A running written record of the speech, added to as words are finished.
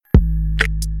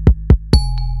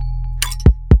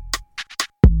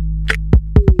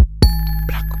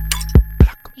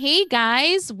Hey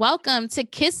guys, welcome to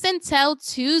Kiss and Tell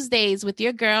Tuesdays with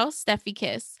your girl, Steffi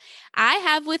Kiss. I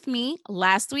have with me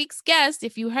last week's guest,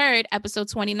 if you heard episode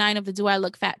 29 of the Do I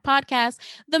Look Fat podcast,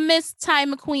 the Miss Ty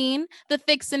McQueen, the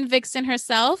Thixen Vixen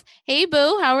herself. Hey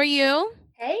boo, how are you?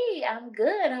 Hey, I'm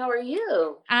good. How are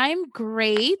you? I'm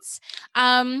great.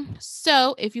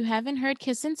 So if you haven't heard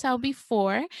Kiss and Tell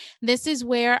before, this is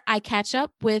where I catch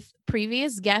up with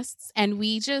previous guests and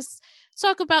we just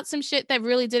talk about some shit that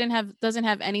really doesn't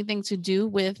have anything to do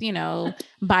with,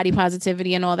 body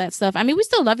positivity and all that stuff. I mean, we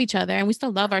still love each other and we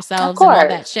still love Of ourselves and all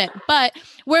that course. shit, but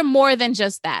we're more than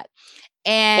just that.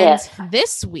 And Yes.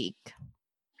 this week,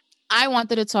 I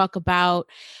wanted to talk about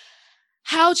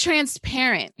how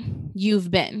transparent you've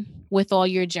been with all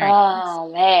your journeys.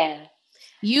 Oh man.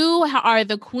 You are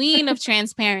the queen of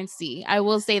transparency. I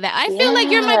will say that. I feel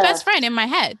like you're my Yeah. best friend in my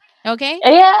head. Okay.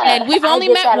 Yeah. And we've I only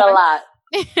get met that a once, lot.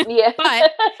 Yeah.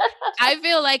 but I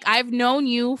feel like I've known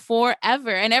you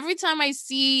forever. And every time I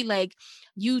see like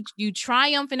you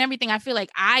triumph and everything, I feel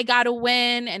like I gotta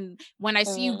win. And when I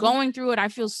see you hmm going through it, I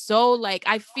feel so like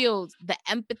I feel the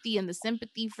empathy and the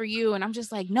sympathy for you. And I'm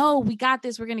just like, no, we got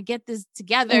this. We're gonna get this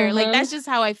together. Like hmm that's just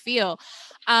how I feel.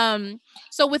 Um,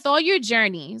 so with all your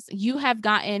journeys, you have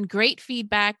gotten great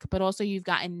feedback, but also you've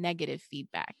gotten negative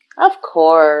feedback. Of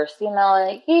course.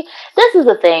 This is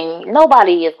the thing.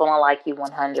 Nobody is going to like you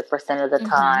 100% of the Mm-hmm.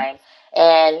 time.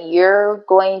 And you're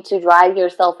going to drive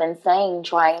yourself insane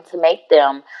trying to make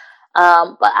them.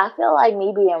 But I feel like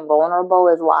me being vulnerable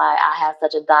is why I have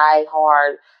such a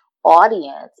die-hard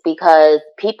audience because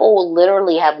people will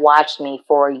literally have watched me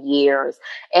for years.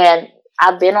 And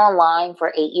I've been online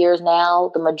for 8 years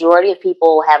now. The majority of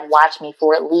people have watched me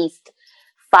for at least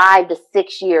 5 to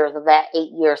 6 years of that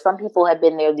 8 years. Some people have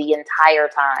been there the entire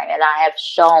time, and I have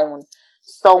shown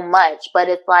so much. But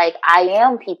it's like I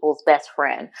am people's best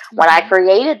friend. When I Mm-hmm.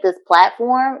 created this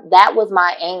platform, that was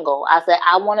my angle. I said,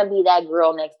 I want to be that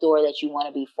girl next door that you want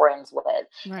to be friends with.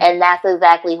 Right. And that's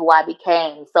exactly who I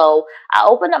became. So I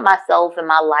opened up myself and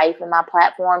my life and my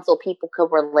platform so people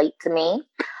could relate to me.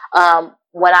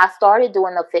 When I started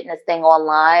doing the fitness thing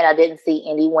online, I didn't see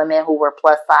any women who were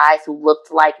plus size who looked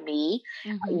like me.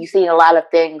 Mm-hmm. You seen a lot of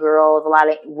thin girls, a lot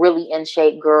of really in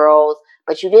shape girls,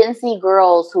 but you didn't see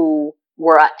girls who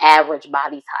were an average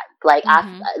body type.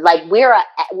 Mm-hmm.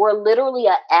 We're literally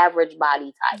an average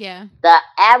body type. Yeah. The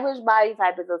average body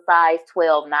type is a size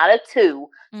 12, not a 2.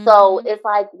 So Mm-hmm. it's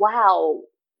like, wow.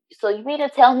 So you mean to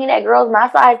tell me that girls my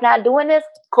size not doing this?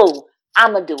 Cool.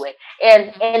 I'm gonna do it. And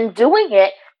Mm-hmm. in doing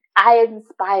it, I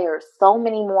inspire so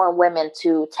many more women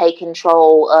to take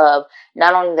control of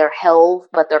not only their health,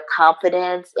 but their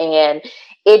confidence. And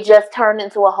it just turned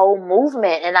into a whole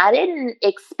movement. And I didn't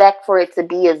expect for it to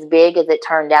be as big as it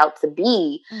turned out to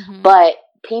be. Mm-hmm. But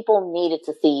people needed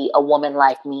to see a woman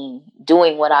like me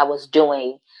doing what I was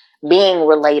doing, being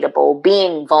relatable,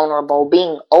 being vulnerable,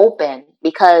 being open,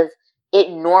 because it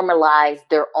normalized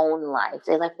their own life.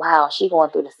 They're like, wow, she going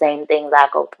through the same things I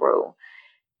go through.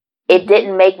 It Mm-hmm.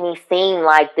 didn't make me seem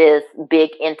like this big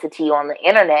entity on the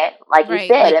internet. Like you Right.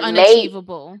 said, Like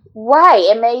unachievable.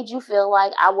 it made you feel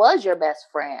like I was your best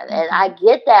friend. And I Mm-hmm.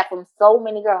 get that from so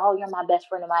many girls. Oh, you're my best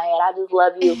friend in my head. I just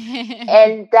love you.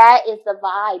 And that is the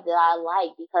vibe that I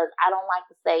like, because I don't like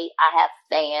to say I have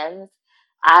fans.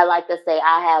 I like to say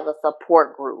I have a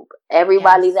support group.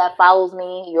 Everybody Yes. that follows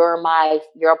me, you're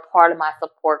a part of my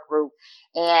support group.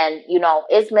 And,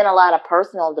 it's been a lot of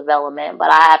personal development,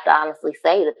 but I have to honestly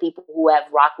say the people who have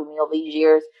rocked with me over these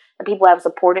years, the people who have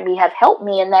supported me, have helped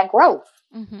me in that growth.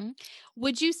 Mm-hmm.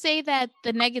 Would you say that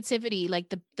the negativity, like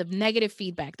the negative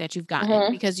feedback that you've gotten,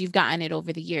 hmm because you've gotten it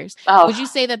over the years, would you Oh,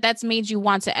 say that that's made you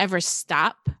want to ever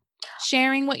stop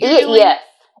sharing what you're doing? yes,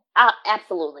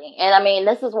 absolutely. And I mean,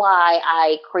 this is why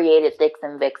I created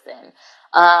Thixen Vixen.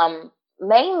 Um,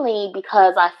 Mainly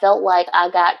because I felt like I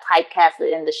got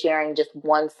typecasted into sharing just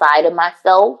one side of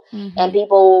myself. And Mm-hmm.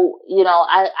 people,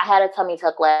 I had a tummy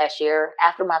tuck last year.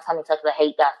 After my tummy tuck, the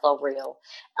hate got so real.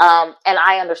 And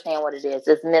I understand what it is.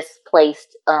 It's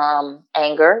misplaced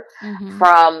anger Mm-hmm.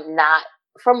 from not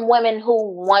from women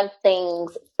who want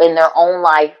things in their own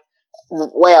life.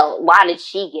 Well, why did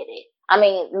she get it? I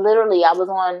mean, literally, I was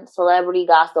on Celebrity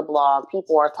Gossip Blog.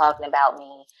 People are talking about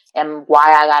me and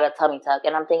why I got a tummy tuck.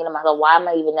 And I'm thinking to myself, why am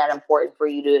I even that important for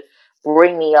you to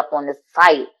bring me up on this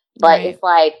site? But Right. it's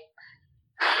like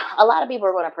a lot of people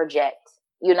are going to project.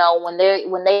 When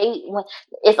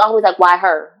it's always like, why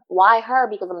her? Why her?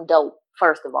 Because I'm dope,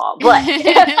 first of all. But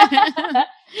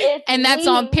it's And that's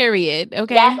on me. period. That's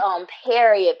Okay. on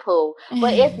period, poo.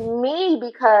 But it's me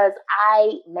because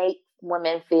I make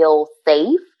women feel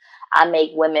safe. I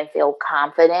make women feel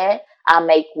confident. I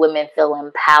make women feel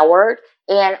empowered.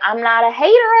 and I'm not a hater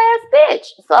ass bitch.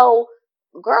 So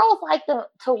girls like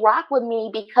to rock with me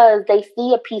because they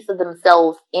see a piece of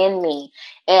themselves in me.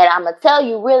 And I'm gonna tell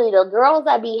you, really, the girls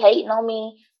that be hating on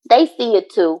me, they see it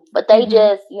too, but they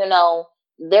just,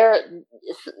 they're.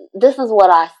 This is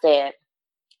what I said.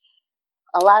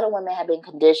 A lot of women have been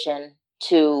conditioned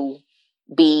to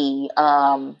be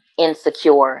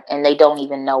insecure, and they don't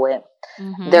even know it.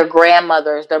 Their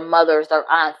grandmothers, their mothers, their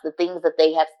aunts, the things that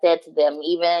they have said to them,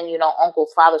 even,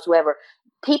 uncles, fathers, whoever,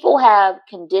 people have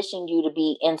conditioned you to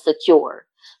be insecure.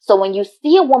 So when you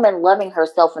see a woman loving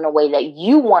herself in a way that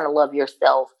you want to love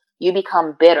yourself, you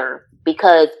become bitter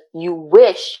because you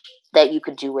wish that you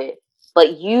could do it,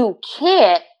 but you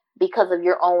can't because of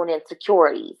your own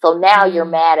insecurity. So now you're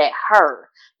mad at her.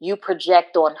 You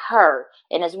project on her.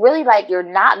 And it's really like you're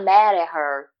not mad at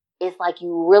her. It's like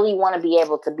you really want to be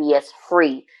able to be as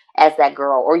free as that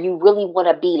girl, or you really want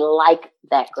to be like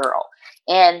that girl.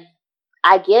 And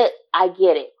I get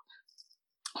it.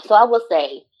 So I will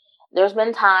say there's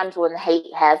been times when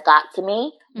hate has got to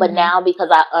me, but now because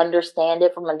I understand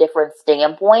it from a different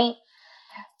standpoint,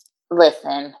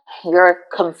 listen, you're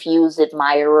a confused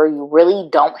admirer. You really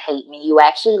don't hate me. You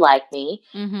actually like me.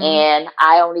 And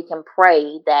I only can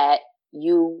pray that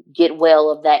you get well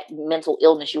of that mental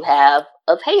illness you have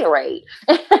of haterade.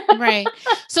 Right.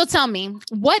 So tell me,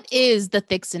 what is the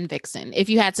Thixen Vixen, if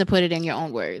you had to put it in your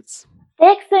own words?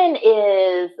 Thixen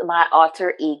is my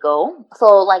alter ego.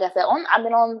 So, like I said, I've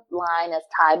been online as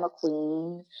Ty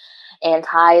McQueen. And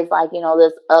Ty is like,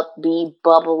 this upbeat,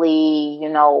 bubbly,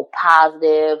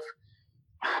 positive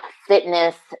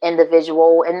fitness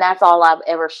individual. And that's all I've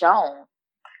ever shown.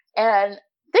 And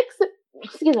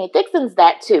Thixen's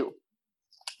that too.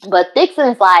 But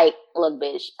Thixen's like, look,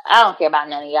 bitch, I don't care about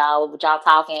none of y'all. What y'all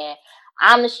talking?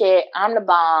 I'm the shit. I'm the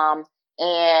bomb.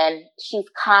 And she's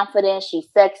confident. She's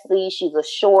sexy. She's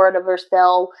assured of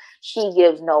herself. She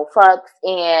gives no fucks.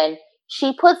 And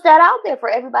she puts that out there for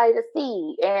everybody to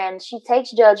see. And she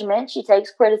takes judgment. She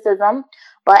takes criticism.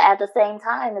 But at the same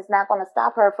time, it's not going to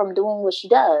stop her from doing what she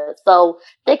does. So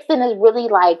Thixen is really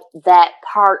like that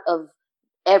part of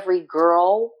every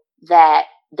girl that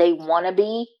they want to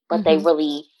be, but they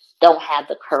really don't have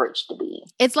the courage to be.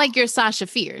 It's like your Sasha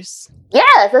Fierce.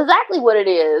 Yes, exactly what it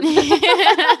is.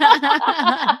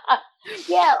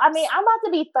 Yeah, I mean, I'm about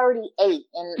to be 38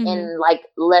 in like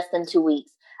less than 2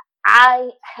 weeks. I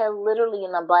had literally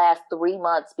in the last 3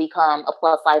 months become a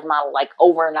plus size model, like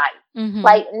overnight.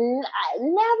 Like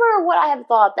never would I have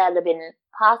thought that would have been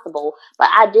possible, but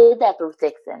I did that through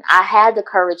Thixen. I had the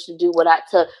courage to do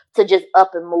to just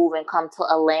up and move and come to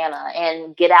Atlanta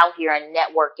and get out here and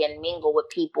network and mingle with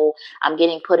people. I'm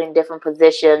getting put in different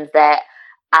positions that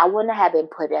I wouldn't have been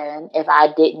put in if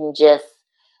I didn't just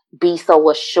be so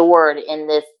assured in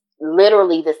this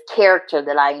character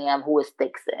that I am, who is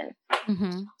Thixen.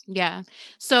 Yeah.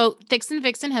 So Thixen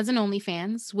Vixen has an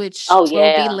OnlyFans, which will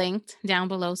be linked down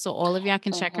below, so all of y'all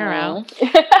can check her out.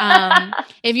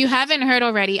 If you haven't heard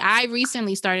already, I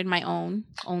recently started my own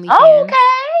OnlyFans. Oh,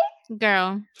 okay.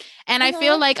 Girl. And I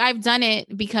feel like I've done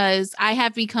it because I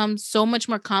have become so much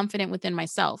more confident within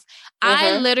myself.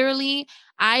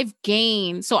 I've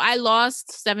gained, so I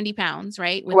lost 70 pounds,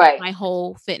 right? With my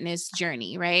whole fitness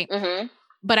journey, right?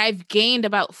 But I've gained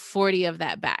about 40 of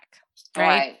that back.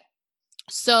 Right.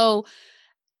 So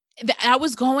I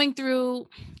was going through,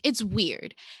 it's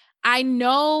weird. I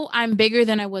know I'm bigger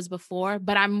than I was before,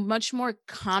 but I'm much more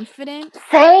confident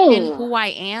in who I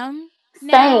am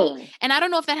now. And I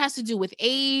don't know if that has to do with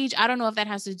age. I don't know if that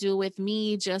has to do with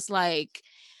me just like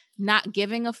not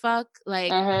giving a fuck.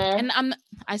 Like, and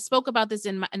I spoke about this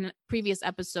in a previous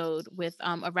episode with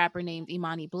a rapper named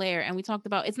Imani Blair, and we talked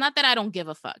about, it's not that I don't give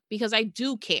a fuck, because I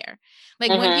do care. Like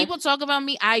when people talk about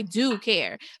me, I do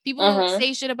care. People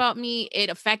say shit about me, it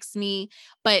affects me,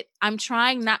 but I'm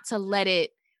trying not to let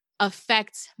it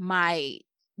affect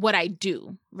what I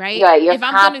do. Right? Right. Your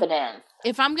confidence.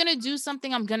 If I'm gonna do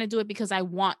something, I'm gonna do it because I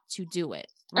want to do it.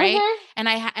 Right. And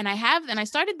I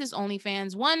started this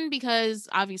OnlyFans, one, because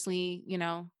obviously,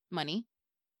 money,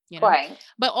 right.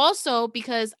 But also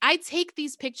because I take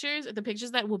these pictures, the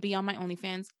pictures that will be on my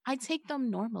OnlyFans, I take them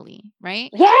normally. Right.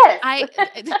 Yes.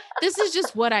 This is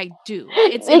just what I do.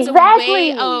 It's a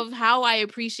way of how I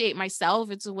appreciate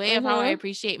myself. It's a way of how I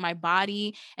appreciate my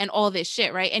body and all this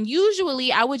shit. Right. And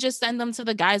usually I would just send them to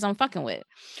the guys I'm fucking with.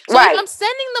 So if I'm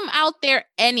sending them out there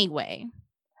anyway,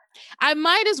 I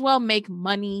might as well make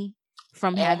money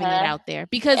from having it out there,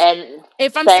 because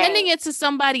if I'm sending it to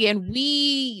somebody and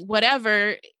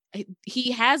whatever,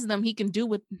 he has them, he can do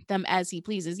with them as he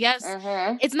pleases. Yes,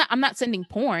 Mm-hmm. I'm not sending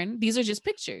porn. These are just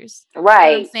pictures. You know what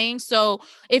I'm Right. saying? So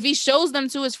if he shows them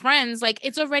to his friends, like,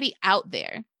 it's already out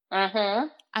there. Mm-hmm.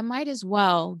 I might as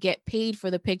well get paid for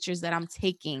the pictures that I'm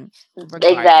taking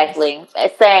regardless. Exactly.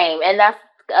 Same. And that's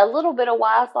a little bit of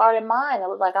why I started mine. I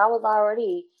was like, I was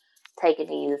already taking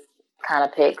these kind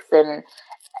of pics. And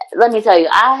let me tell you,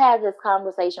 I had this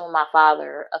conversation with my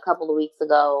father a couple of weeks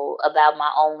ago about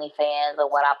my OnlyFans and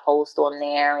what I post on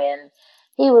there. And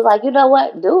he was like, you know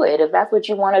what? Do it if that's what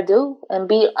you want to do, and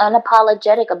be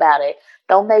unapologetic about it.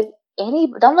 Don't make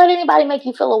don't let anybody make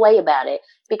you feel a way about it,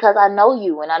 because I know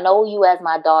you, and I know you as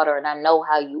my daughter, and I know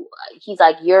how you. He's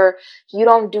like, you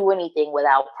don't do anything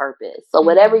without purpose. So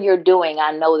whatever Mm-hmm. you're doing,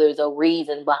 I know there's a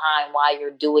reason behind why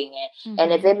you're doing it.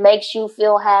 And if Mm-hmm. it makes you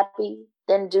feel happy,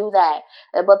 then do that.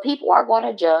 But people are going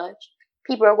to judge.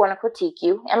 People are going to critique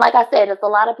you. And like I said, there's a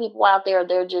lot of people out there,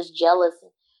 they're just jealous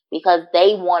because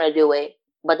they want to do it,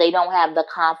 but they don't have the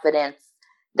confidence.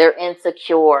 They're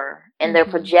insecure, and they're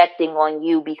Mm-hmm. projecting on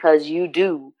you because you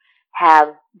do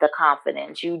have the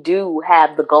confidence. You do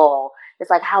have the gall. It's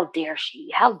like, how dare she?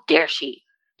 How dare she?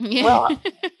 Yeah. Well,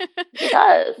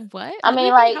 because What? I What do mean,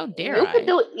 you mean? like, How dare you could I?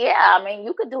 do it. Yeah, I mean,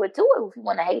 you could do it too if you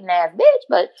want to hate an ass bitch,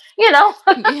 but you know.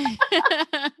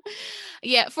 Yeah.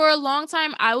 Yeah, for a long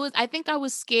time I think I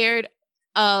was scared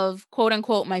of, quote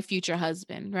unquote, my future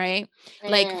husband, right?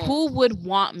 Like, Mm, who would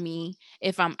want me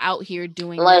if I'm out here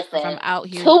doing this, if I'm listen, out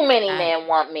here too doing many that? men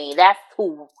want me. That's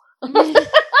too.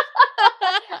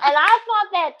 And I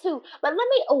thought that too. But let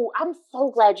me. Oh, I'm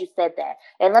so glad you said that.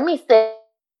 And let me say.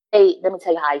 Let me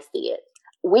tell you how I see it.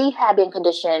 We have been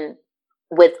conditioned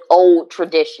with old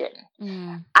tradition.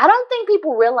 Mm, I don't think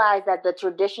people realize that the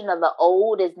tradition of the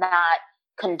old is not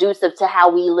conducive to how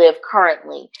we live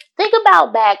currently. Think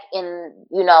about back in,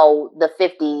 the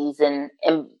 50s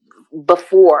and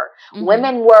before. mhm,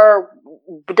 Women were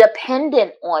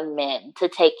dependent on men to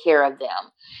take care of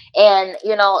them. And,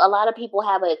 a lot of people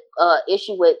have a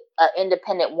issue with an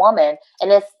independent woman.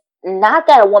 And it's not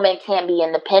that a woman can't be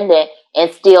independent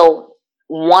and still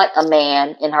want a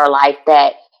man in her life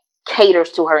that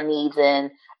caters to her needs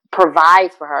and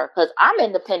provides for her, because I'm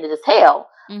independent as hell,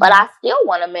 but mhm, I still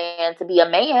want a man to be a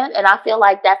man, and I feel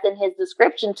like that's in his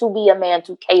description, to be a man,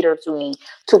 to cater to me,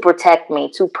 to protect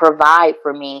me, to provide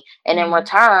for me, and in mhm,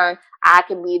 return I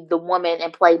can be the woman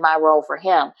and play my role for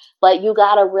him. But you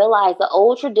got to realize the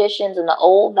old traditions and the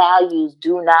old values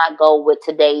do not go with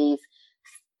today's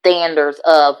standards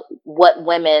of what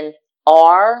women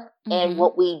are and mhm,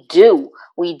 what we do.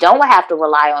 We don't have to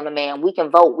rely on a man. We can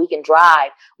vote, we can drive,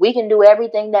 we can do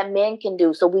everything that men can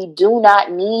do. So we do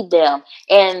not need them.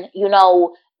 And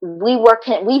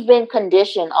we've been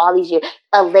conditioned all these years.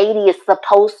 A lady's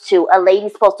supposed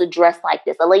to dress like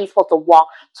this. A lady's supposed to walk,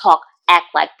 talk,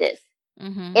 act like this.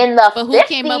 mhm. In the But who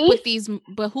came up 50s, with these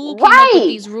but who came up with right.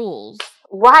 these rules?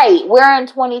 Right. We're in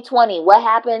 2020. What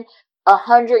happened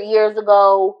 100 years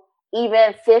ago,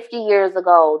 even 50 years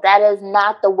ago? That is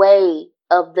not the way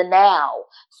of the now.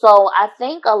 So I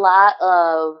think a lot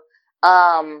of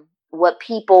what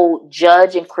people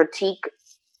judge and critique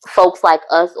folks like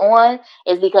us on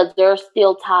is because they're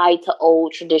still tied to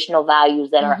old traditional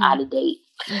values that are out Mhm, of date.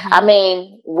 I mhm.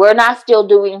 mean, we're not still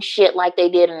doing shit like they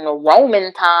did in the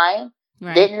Roman time.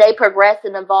 Right. Didn't they progress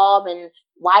and evolve? And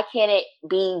why can't it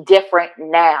be different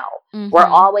now? We're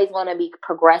Mhm. always going to be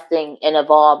progressing and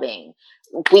evolving.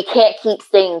 We can't keep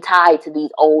staying tied to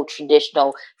these old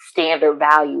traditional standard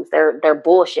values. They're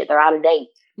bullshit. They're out of date.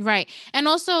 Right. And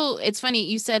also, it's funny,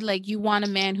 you said like you want a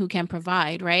man who can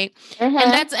provide, right? Mm-hmm.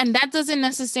 And that doesn't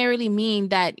necessarily mean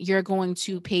that you're going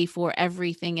to pay for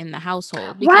everything in the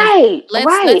household, because Right. let's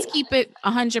Right. keep it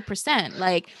 100%.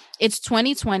 Like, it's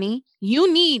 2020.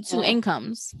 You need two Mm-hmm.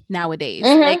 incomes nowadays.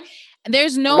 Like, Mm-hmm.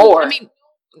 there's no, I More. mean,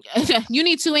 you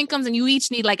need two incomes, and you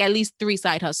each need like at least three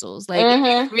side hustles. Like, if you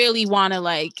Mm-hmm. really want to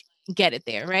like get it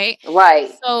there, right? Right.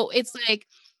 So it's like,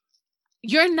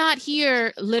 you're not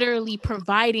here literally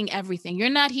providing everything. You're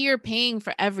not here paying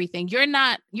for everything. You're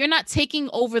not taking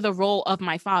over the role of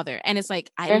my father. And it's like,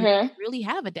 I don't Mm-hmm. really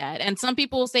have a dad. And some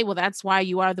people will say, well, that's why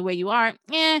you are the way you are.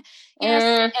 Yes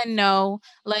Mm-hmm. and no.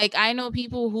 Like, I know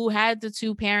people who had the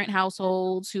two-parent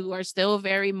households who are still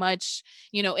very much,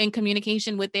 in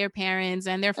communication with their parents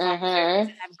and their fathers, Mm-hmm.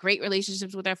 and have great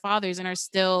relationships with their fathers, and are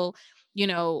still, you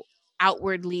know,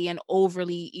 outwardly and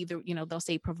overly, either, they'll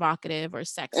say provocative or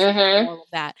sexist and Mm-hmm. all of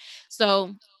that.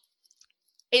 So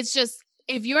it's just,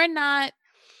 if you're not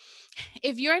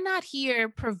here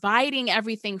providing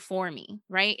everything for me,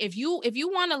 right? If you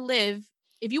want to live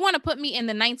if you want to put me in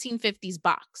the 1950s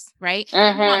box, right?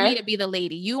 You want me Mhm. to be the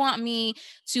lady. You want me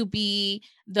to be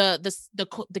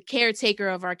the caretaker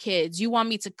of our kids. You want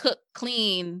me to cook,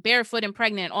 clean, barefoot and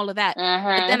pregnant, all of that.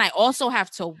 But then Mhm. I also have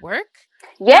to work.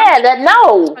 Then I'm Yeah, like, that what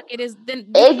the no. fuck it is? Then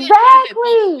you can't have it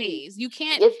both Exactly. ways. You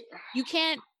can't, It's you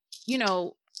can't, you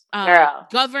know, girl.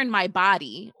 govern my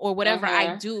body or whatever I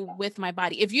Mhm. do with my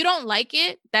body. If you don't like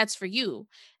it, that's for you.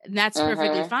 And that's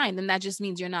perfectly Mhm. fine. Then that just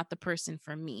means you're not the person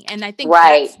for me. And I think Right.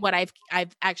 that's what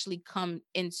I've actually come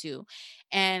into.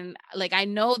 And like I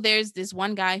know there's this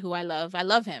one guy who I love. I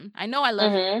love him. I know I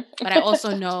love him, Mhm. but I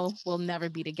also know we'll never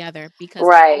be together because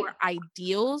Right. our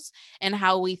ideals and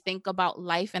how we think about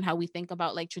life and how we think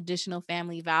about like traditional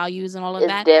family values and all of It's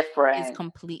that is different.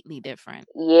 completely different.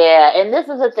 Yeah, and this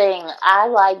is the thing. I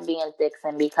like being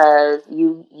Thixen because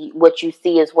what you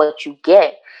see is what you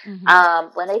get. Hmm.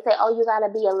 When they say, "Oh, you gotta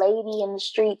be a lady in the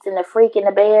streets and a freak in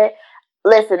the bed,"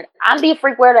 listen, I'm be a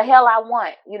freak where the hell I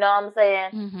want. You know what I'm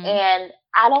saying? Hmm. And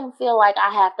I don't feel like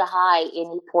I have to hide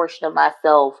any portion of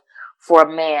myself for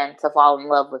a man to fall in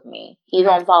love with me. He's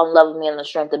Right. gonna fall in love with me on the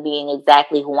strength of being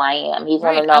exactly who I am. He's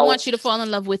Right. gonna I know. want you to fall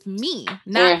in love with me,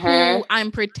 not Mm-hmm. who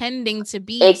I'm pretending to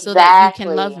be so that you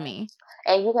can Exactly. love me.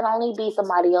 And you can only be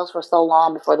somebody else for so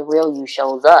long before the real you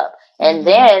shows up. And Hmm.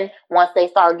 then once they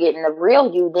start getting the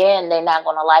real you, then they're not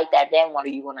going to like that. Then what are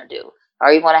you going to do?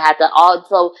 Are you going to have to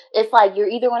also, it's like you're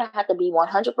either going to have to be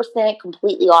 100%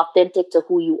 completely authentic to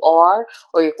who you are,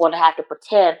 or you're going to have to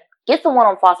pretend, get someone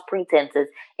on false pretenses.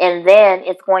 And then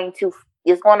it's going to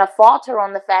falter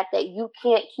on the fact that you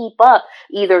can't keep up.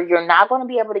 Either you're not going to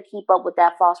be able to keep up with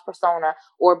that false persona,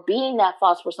 or being that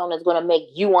false persona is going to make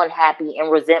you unhappy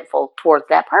and resentful towards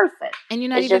that person. And you're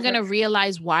not It's even just, going to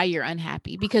realize why you're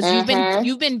unhappy because mm-hmm,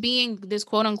 you've been being this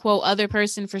quote unquote other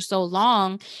person for so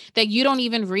long that you don't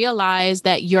even realize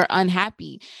that you're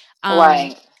unhappy.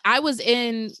 Um right, I was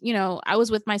I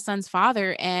was with my son's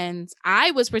father and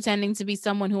I was pretending to be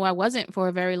someone who I wasn't for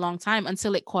a very long time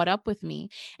until it caught up with me.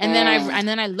 mm, And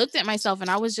then I looked at myself and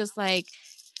I was just like,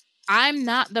 I'm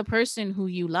not the person who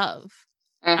you love.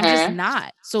 I'm just mm-hmm,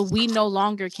 not. So we no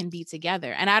longer can be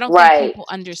together. And I don't think right, people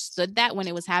understood that when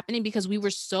it was happening because we were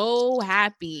so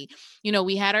happy.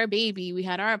 We had our baby, we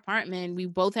had our apartment, we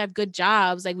both have good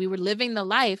jobs, like we were living the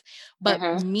life. But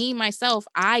mm-hmm, me, myself,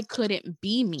 I couldn't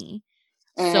be me.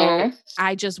 So mm-hmm,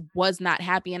 I just was not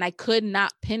happy and I could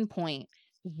not pinpoint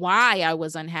why I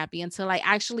was unhappy until I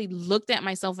actually looked at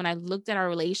myself and I looked at our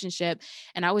relationship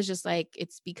and I was just like,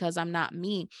 it's because I'm not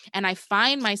me. And I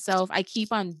find myself, I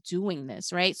keep on doing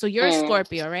this, right? So you're a mm,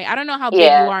 Scorpio, right? I don't know how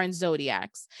big you yeah, are in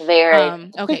zodiacs. very.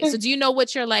 Okay. So do you know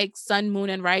what your like sun, moon,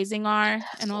 and rising are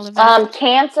and all of that?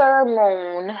 Cancer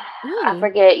moon. I Ooh.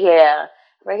 forget. Yeah,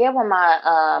 forget what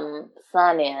my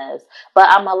sun is, but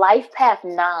I'm a life path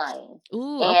 9,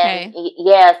 Ooh, and okay.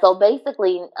 yeah. So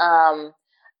basically,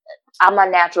 I'm a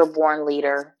natural born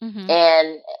leader, Mm-hmm.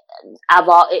 and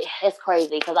it's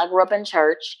crazy because I grew up in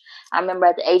church. I remember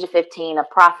at the age of 15, a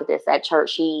prophetess at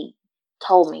church, she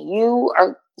told me, "You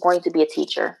are going to be a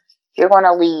teacher. You're going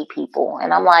to lead people."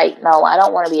 And I'm like, "No, I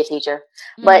don't want to be a teacher."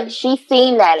 Mm-hmm. But she's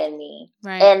seen that in me.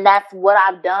 Right. And that's what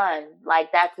I've done.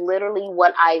 Like, that's literally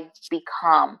what I've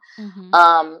become. Mm-hmm.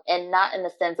 And not in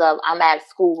the sense of I'm at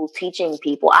school teaching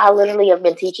people. I literally have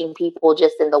been teaching people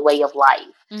just in the way of life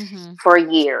Mm-hmm. for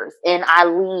years, and I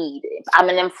lead. I'm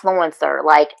an influencer.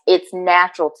 Like, it's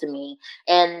natural to me,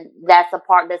 and that's a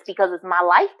part. That's because it's my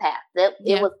life path.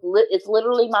 Yeah. It's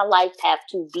literally my life path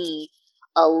to be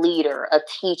a leader, a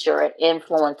teacher, an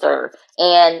influencer.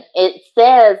 And it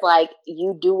says, like,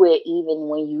 you do it even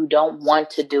when you don't want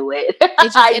to do it.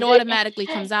 It I did. automatically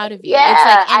comes out of you. It's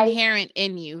like Yeah, I. inherent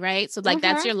in you, right? So like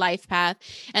that's Mhm. your life path.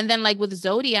 And then like with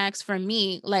zodiacs for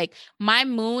me, like my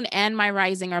moon and my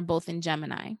rising are both in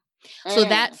Gemini. So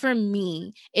that Mm. for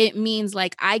me, it means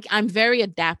like I'm very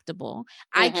adaptable.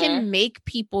 I Mhm. can make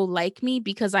people like me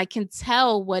because I can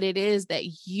tell what it is that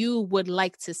you would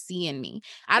like to see in me.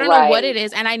 I don't know what it Right.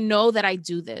 is and I know that I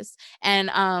do this. And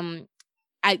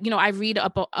I read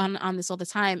up on this all the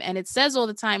time and it says all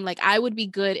the time like I would be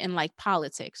good in like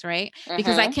politics, right?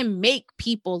 Because I Mhm. can make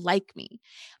people like me.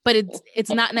 But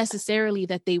it's not necessarily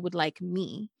that they would like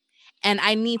me. And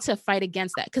I need to fight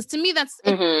against that cuz to me that's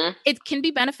it. Mhm. It can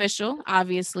be beneficial,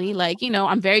 obviously. Like,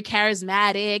 I'm very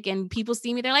charismatic and people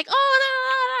see me they're like, "Oh,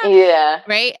 no, no, no, Yeah.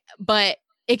 no," right? But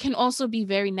it can also be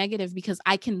very negative because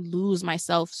I can lose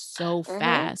myself so Mhm.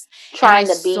 fast. And I Trying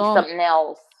to be saw something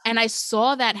else. and I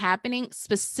saw that happening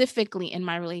specifically in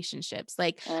my relationships.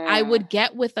 Like I Mm. would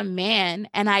get with a man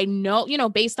and I know,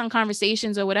 based on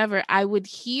conversations or whatever, I would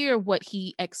hear what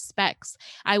he expects.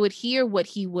 I would hear what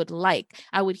he would like.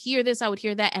 I would hear this, I would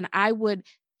hear that. And I would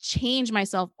change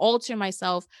myself, alter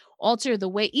myself, alter the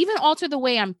way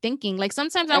I'm thinking. Like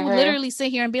sometimes I will literally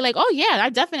sit here and be like, oh yeah, I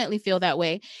definitely feel that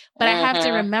way. But I have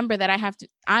to remember that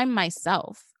I'm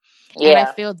myself. Yeah. And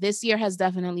I feel this year has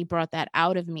definitely brought that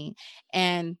out of me.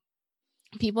 And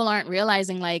people aren't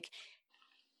realizing, like,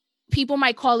 people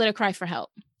might call it a cry for help.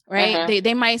 Right.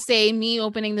 They might say me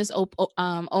opening this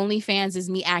OnlyFans is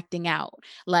me acting out.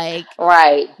 Like,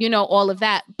 right. You know, all of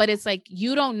that. But it's like,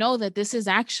 you don't know that this is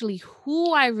actually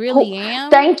who I really am.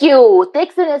 Thank you.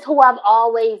 Thixen is who I've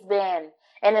always been.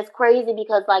 And it's crazy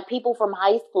because, like, people from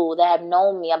high school that have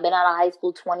known me, I've been out of high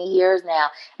school 20 years now.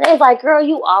 And it's like, girl,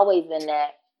 you always been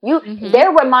that.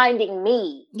 They're reminding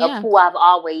me of who I've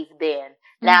always been.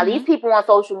 Now, these people on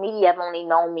social media have only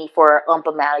known me for an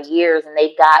amount of years, and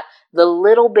they've got the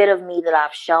little bit of me that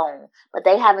I've shown, but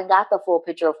they haven't got the full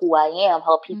picture of who I am,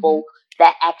 how people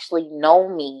that actually know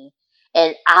me.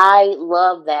 And I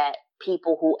love that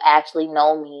people who actually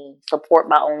know me support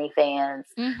my OnlyFans.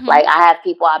 Like, I have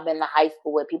people I've been to high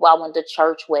school with, people I went to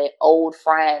church with, old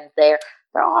friends. They're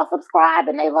all subscribed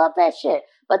and they love that shit.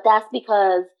 But that's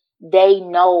because they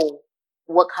know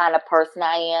what kind of person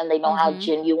I am. They know how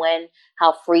genuine,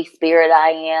 how free spirit I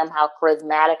am, how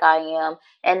charismatic I am.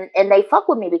 And they fuck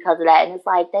with me because of that. And it's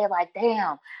like, they're like,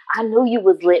 damn, I knew you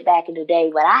was lit back in the day,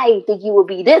 but I didn't think you would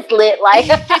be this lit. Like,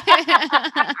 it's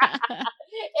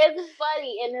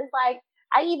funny. And it's like,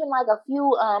 I even, like, a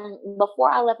few, before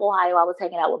I left Ohio, I was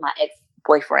hanging out with my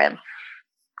ex-boyfriend,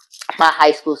 my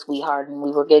high school sweetheart, and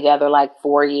we were together like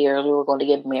 4 years. We were going to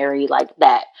get married, like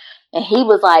that. And he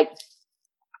was like,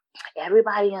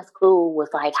 everybody in school was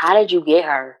like, how did you get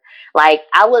her? Like,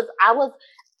 I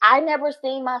never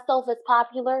seen myself as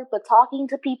popular, but talking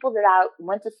to people that I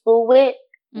went to school with,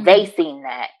 they seen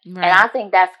that. Right. And I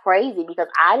think that's crazy because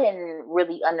I didn't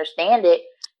really understand it.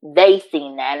 They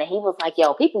seen that. And he was like,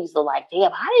 yo, people used to like,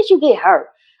 damn, how did you get her?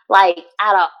 Like,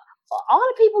 out of all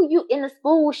the people you in the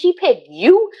school, she picked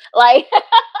you? Like,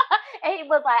 and he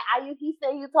was like, he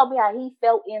said, you told me how he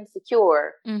felt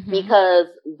insecure because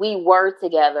we were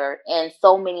together, and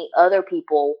so many other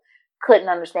people couldn't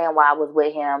understand why I was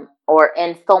with him,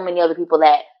 and so many other people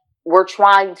that were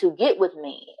trying to get with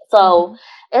me. So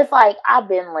it's like, I've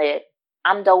been lit.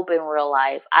 I'm dope in real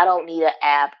life. I don't need an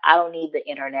app. I don't need the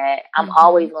internet. I'm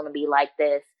always going to be like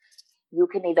this. You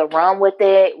can either run with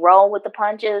it, roll with the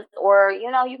punches, or,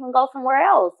 you know, you can go somewhere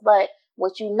else. But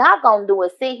what you're not going to do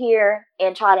is sit here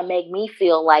and try to make me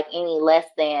feel like any less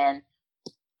than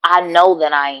I know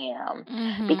that I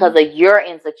am because of your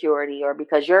insecurity, or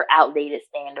because your outdated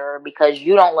standard, or because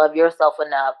you don't love yourself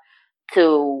enough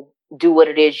to do what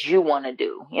it is you want to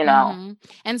do, you know?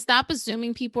 And stop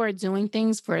assuming people are doing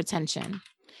things for attention.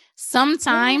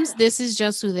 Sometimes this is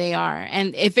just who they are.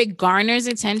 And if it garners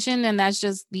attention, then that's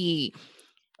just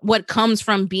what comes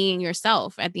from being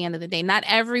yourself at the end of the day. Not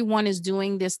everyone is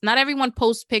doing this. Not everyone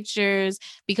posts pictures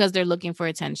because they're looking for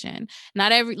attention.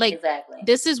 Not exactly.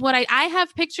 This is what I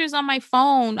have pictures on my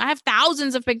phone. I have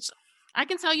thousands of pictures. I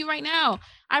can tell you right now,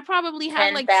 I probably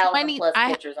have like 20 plus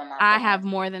pictures on my phone. I have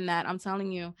more than that. I'm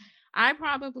telling you. I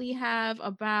probably have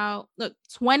about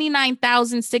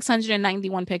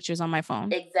 29,691 pictures on my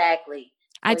phone. Exactly.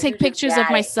 So I take pictures of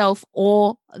myself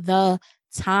all the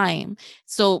time.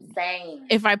 So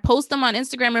if I post them on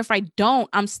Instagram, or if I don't,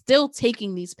 I'm still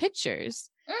taking these pictures.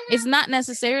 It's not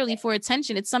necessarily for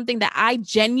attention. It's something that I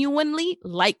genuinely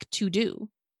like to do.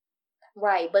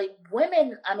 Right. But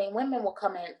women will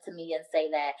come in to me and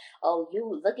say that, oh,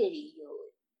 you look at you.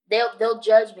 They'll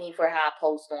judge me for how I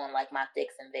post on, like, my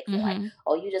Thixen Vixen. Like,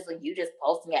 oh, you just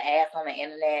posting your ass on the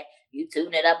internet. You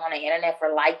tooting it up on the internet for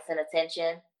likes and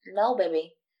attention. No,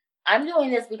 baby. I'm doing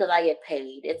this because I get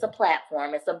paid. It's a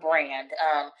platform. It's a brand.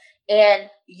 And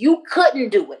you couldn't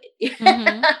do it.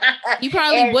 You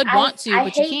probably would want to, but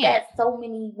you can't. I hate that so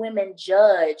many women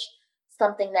judge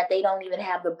something that they don't even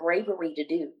have the bravery to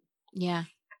do. Yeah.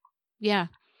 Yeah.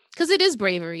 Because it is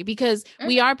bravery, because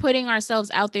we are putting ourselves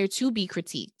out there to be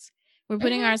critiqued. We're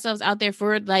putting ourselves out there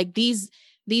for, like, these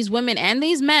women and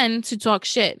these men to talk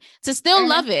shit, to still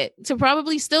love it, to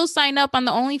probably still sign up on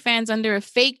the OnlyFans under a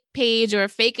fake page or a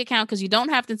fake account, because you don't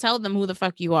have to tell them who the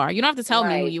fuck you are. You don't have to tell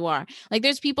me who you are. Like,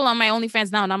 there's people on my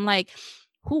OnlyFans now, and I'm like,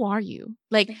 who are you?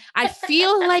 Like, I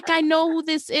feel like I know who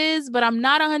this is, but I'm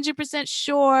not 100%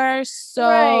 sure.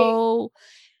 So,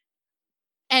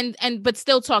 but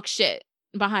still talk shit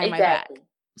behind my back.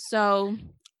 So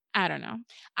I don't know.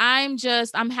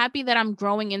 I'm happy that I'm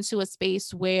growing into a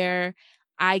space where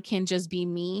I can just be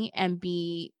me and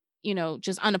be, you know,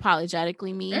 just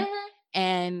unapologetically me,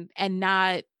 and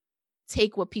not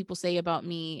take what people say about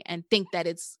me and think that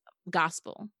it's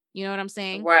gospel. You know what I'm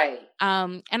saying? Right.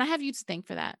 And I have you to thank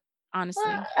for that. honestly.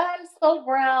 I'm so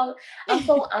proud. I'm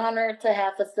so honored to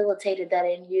have facilitated that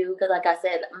in you because, like I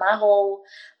said, my whole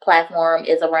platform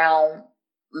is around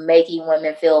making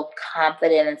women feel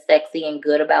confident and sexy and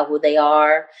good about who they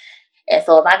are. And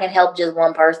so, if I can help just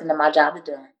one person, then my job is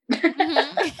done.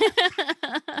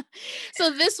 Mhm. So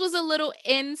this was a little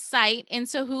insight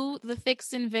into who the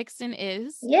Thixen Vixen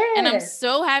is. And I'm Yes.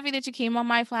 so happy that you came on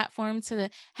my platform to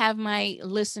have my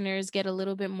listeners get a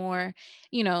little bit more,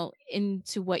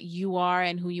 into what you are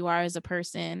and who you are as a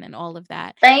person and all of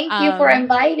that. Thank you for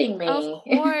inviting Of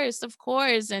me. course, of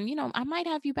course. And I might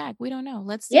have you back. We don't know.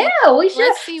 Let's see. Yeah, we should.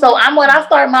 Let's see So what I'm when I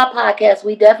start my podcast,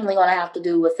 we definitely gonna have to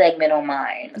do a segment on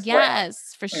mine as well.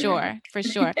 Yes, for Mhm. sure. For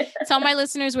sure. Tell my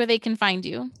listeners where they can find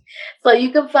you. So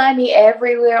you can find me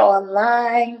everywhere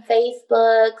online: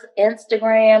 Facebook,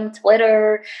 Instagram,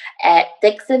 Twitter at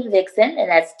Thixen Vixen, and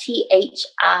that's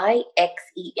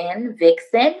Thixen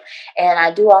Vixen. And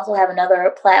I do also have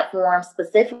another platform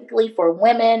specifically for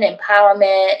women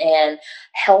empowerment and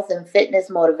health and fitness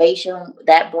motivation.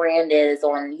 That brand is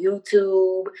on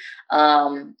YouTube.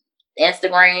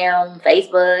 Instagram,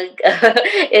 Facebook.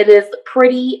 It is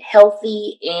pretty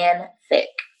healthy and thick.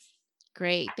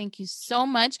 Great. Thank you so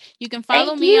much. You can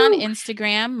follow Thank me on you.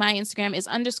 Instagram. My Instagram is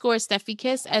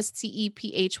 _SteffiKiss, StephyKiss.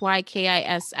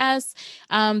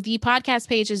 The podcast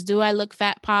page is Do I Look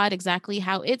Fat Pod, exactly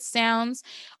how it sounds.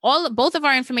 Both of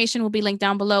our information will be linked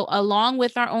down below, along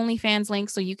with our OnlyFans link.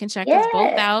 So you can check us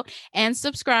both Yes. out and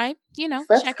subscribe.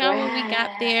 Check out what we got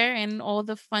Subscribe. there and all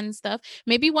the fun stuff.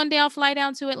 Maybe one day I'll fly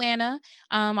down to Atlanta.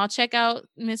 I'll check out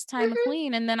Miss Ty Mhm.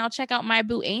 McQueen, and then I'll check out my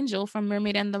boo Angel from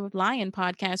Mermaid and the Lion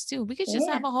podcast too. We could just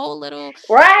Yeah. have a whole little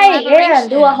Right, yeah, and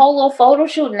do a collaboration. whole little photo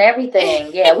shoot and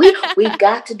everything. Yeah, we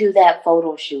got to do that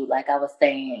photo shoot, like I was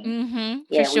saying. For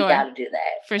Yeah, we got sure. to do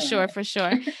that. For sure. For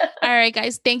sure. All right,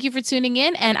 guys. Thank you for tuning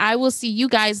in, and I will see you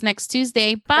guys next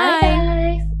Tuesday. Bye,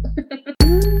 Bye. guys.